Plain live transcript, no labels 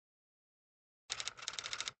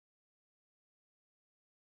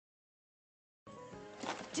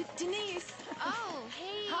Denise. Oh,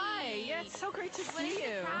 hey. Hi. Yeah, it's so great to What see a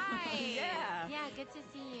you. surprise. Yeah. Yeah, good to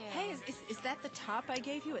see you. Hey, is that the top I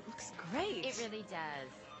gave you? It looks great. It really does.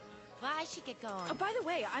 Well, I should get going. Oh, by the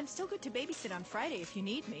way, I'm still good to babysit on Friday if you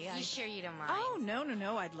need me. You sure you don't mind? Oh,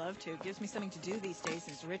 no. I'd love to. It gives me something to do these days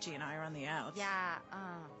since Richie and I are on the outs. Yeah,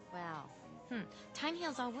 well. Time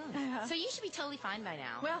heals all wounds. So you should be totally fine by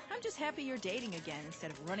now. Well, I'm just happy you're dating again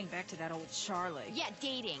instead of running back to that old Charlie. Yeah,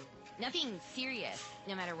 dating. Nothing serious,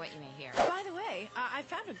 no matter what you may hear. By the way, I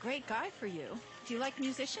found a great guy for you. Do you like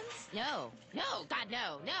musicians? No, God,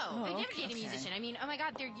 no. Oh, I'd never okay. date a musician. I mean, oh my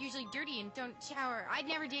God, they're usually dirty and don't shower. I'd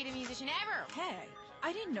never date a musician ever. Hey,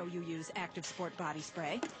 I didn't know you use Active Sport body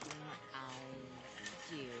spray.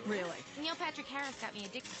 I do. Really? Neil Patrick Harris got me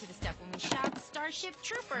addicted to the stuff when we shot Starship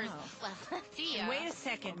Troopers. Oh. Well, see ya. Wait a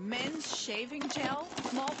second. Men's shaving gel,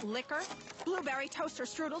 malt liquor, blueberry toaster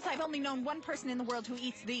strudels. I've only known one person in the world who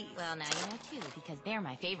eats these. Well, now you know two, because they're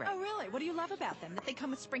my favorite. Oh, really? What do you love about them? That they come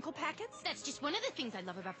with sprinkle packets? That's just one of the things I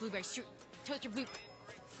love about blueberry toaster blue.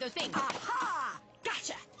 Those things. Aha!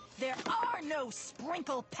 Gotcha! There are no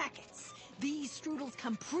sprinkle packets. These strudels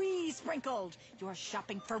come pre-sprinkled. You're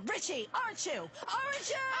shopping for Richie, aren't you? Aren't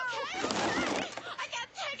you? Okay. I can't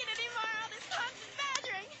take it anymore, all this constant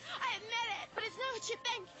badgering. I admit it, but it's not what you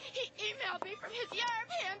think. He emailed me from his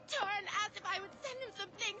European tour and asked if I would send him some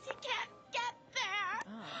things he can't get there.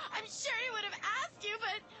 Oh. I'm sure he would have asked you,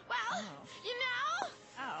 but, well, you know.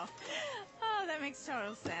 Oh, that makes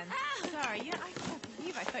total sense. Sorry, I can't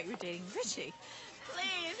believe I thought you were dating Richie.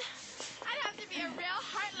 Please, I'd have to be a real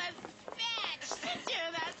heartless bitch to do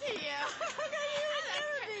that to you.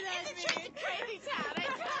 It's a crazy town, I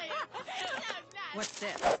tell you. It's so nuts. What's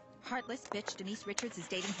this? Heartless bitch Denise Richards is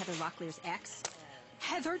dating Heather Locklear's ex?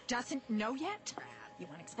 Heather doesn't know yet? You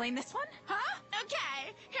want to explain this one? Huh?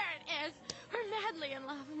 Okay, here it is. We're madly in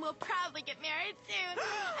love and we'll probably get married soon. And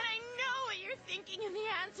I know what you're thinking, and the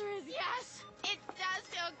answer is yes. It does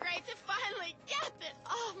feel great to finally get it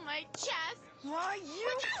off my chest. Why,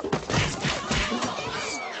 you... Denise,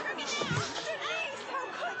 how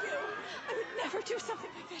could you? I would never do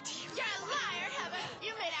something like that to you. You're a liar, Heather.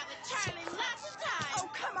 You made out with Charlie lots of times. Oh,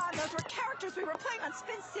 come on. Those were characters we were playing on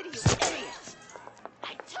Spin City, you idiot.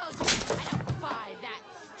 I told you, I don't buy that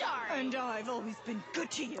story. And I've always been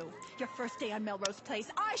good to you. Your first day on Melrose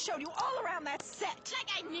Place, I showed you all around that set. Like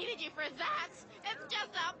I needed you for that. It's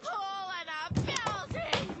just a pool and a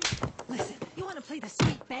building. Listen, you want to play the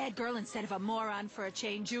sweet bad girl instead of a moron for a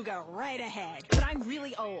change, you go right ahead. But I'm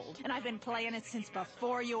really old, and I've been playing it since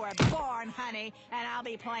before you were born, honey, and I'll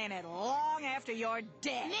be playing it long after you're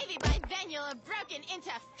dead. Maybe by then you'll have broken into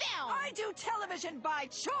film. I do television by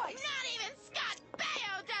choice. Not even Scott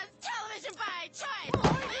Baio does television by choice.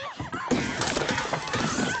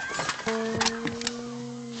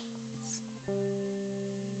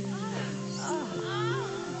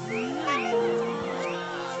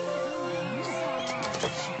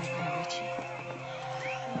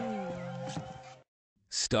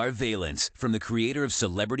 Starveillance, from the creator of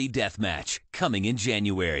Celebrity Deathmatch, coming in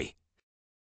January.